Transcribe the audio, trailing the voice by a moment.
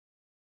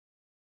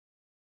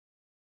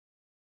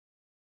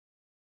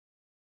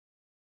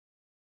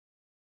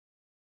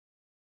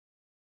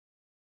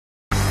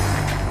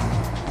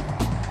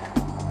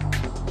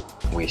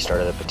we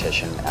started a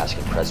petition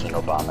asking President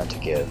Obama to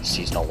give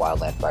seasonal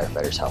wildland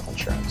firefighters health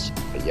insurance,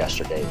 but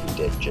yesterday he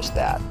did just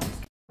that.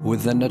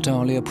 With the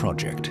Natalia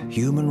Project,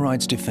 human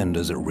rights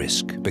defenders at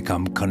risk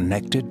become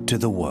connected to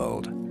the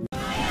world.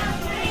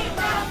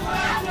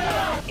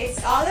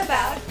 It's all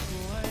about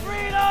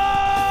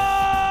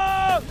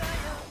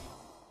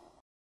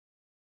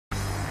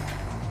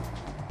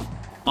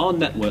Are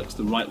networks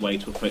the right way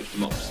to approach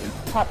democracy?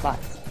 Hotbox,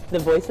 the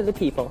voice of the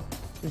people.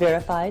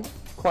 Verified,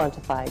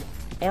 quantified,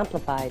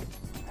 amplified,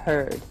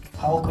 heard.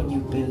 How can you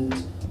build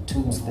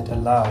tools that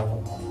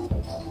allow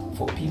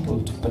for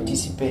people to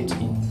participate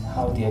in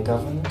how they are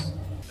governed?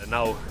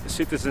 Now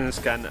citizens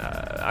can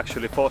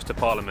actually force the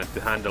parliament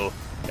to handle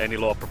any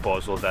law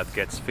proposal that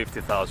gets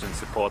 50,000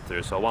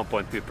 supporters or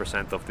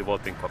 1.2% of the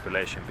voting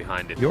population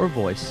behind it. Your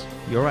voice,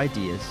 your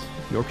ideas,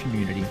 your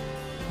community,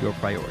 your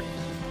priorities.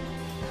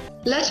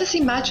 Let us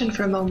imagine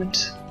for a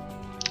moment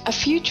a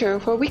future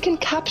where we can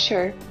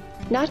capture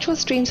natural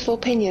streams of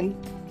opinion,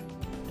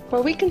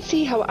 where we can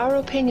see how our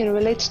opinion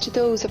relates to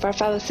those of our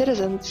fellow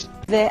citizens.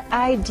 The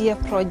IDEA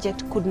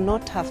project could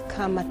not have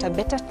come at a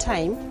better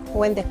time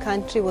when the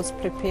country was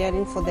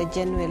preparing for the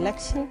general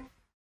election.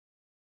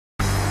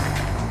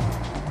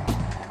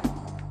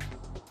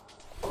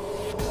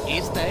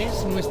 Esta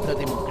es nuestra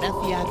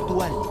democracia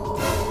actual.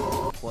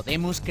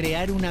 ¿Podemos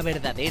crear una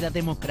verdadera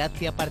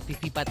democracia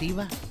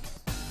participativa?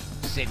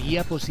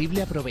 ¿Sería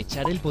posible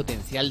aprovechar el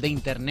potencial de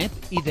Internet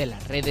y de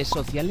las redes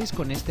sociales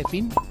con este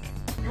fin?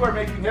 You are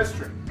making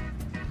history.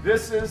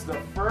 This is the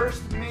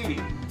first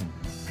meeting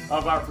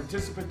of our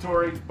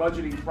participatory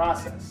budgeting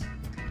process.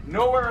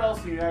 Nowhere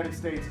else in the United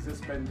States has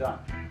this been done.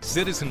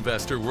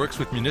 Citizenvestor works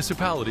with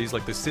municipalities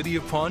like the city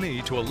of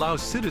Pawnee to allow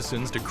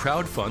citizens to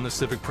crowdfund the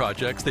civic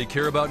projects they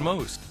care about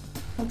most.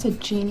 That's a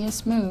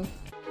genius move.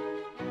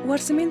 O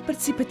orçamento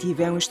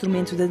participativo é um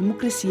instrumento da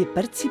democracia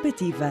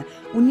participativa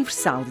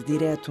universal e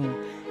direto,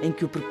 em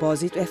que o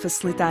propósito é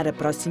facilitar a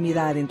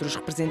proximidade entre os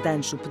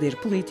representantes do poder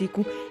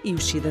político e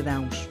os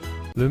cidadãos.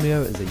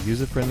 Lumio is a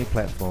user-friendly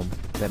platform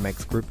that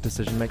makes group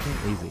decision-making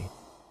easy.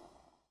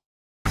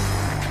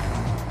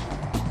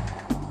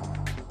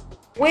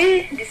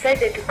 We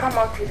decided to come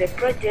out with a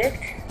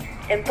project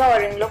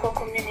empowering local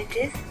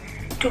communities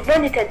to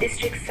monitor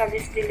district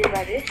service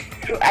delivery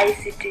through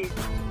ICT.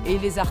 Et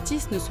les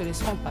artistes ne se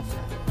laisseront pas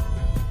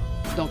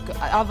faire. Donc,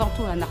 avant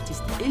tout, un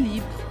artiste est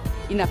libre,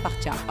 il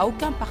n'appartient à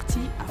aucun parti,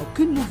 à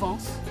aucune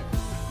mouvance.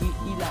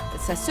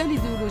 Sa seule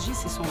idéologie,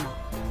 c'est son art.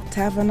 To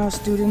have our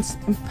students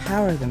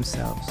empower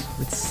themselves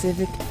with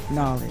civic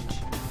knowledge,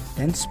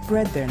 then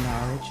spread their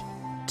knowledge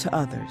to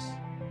others.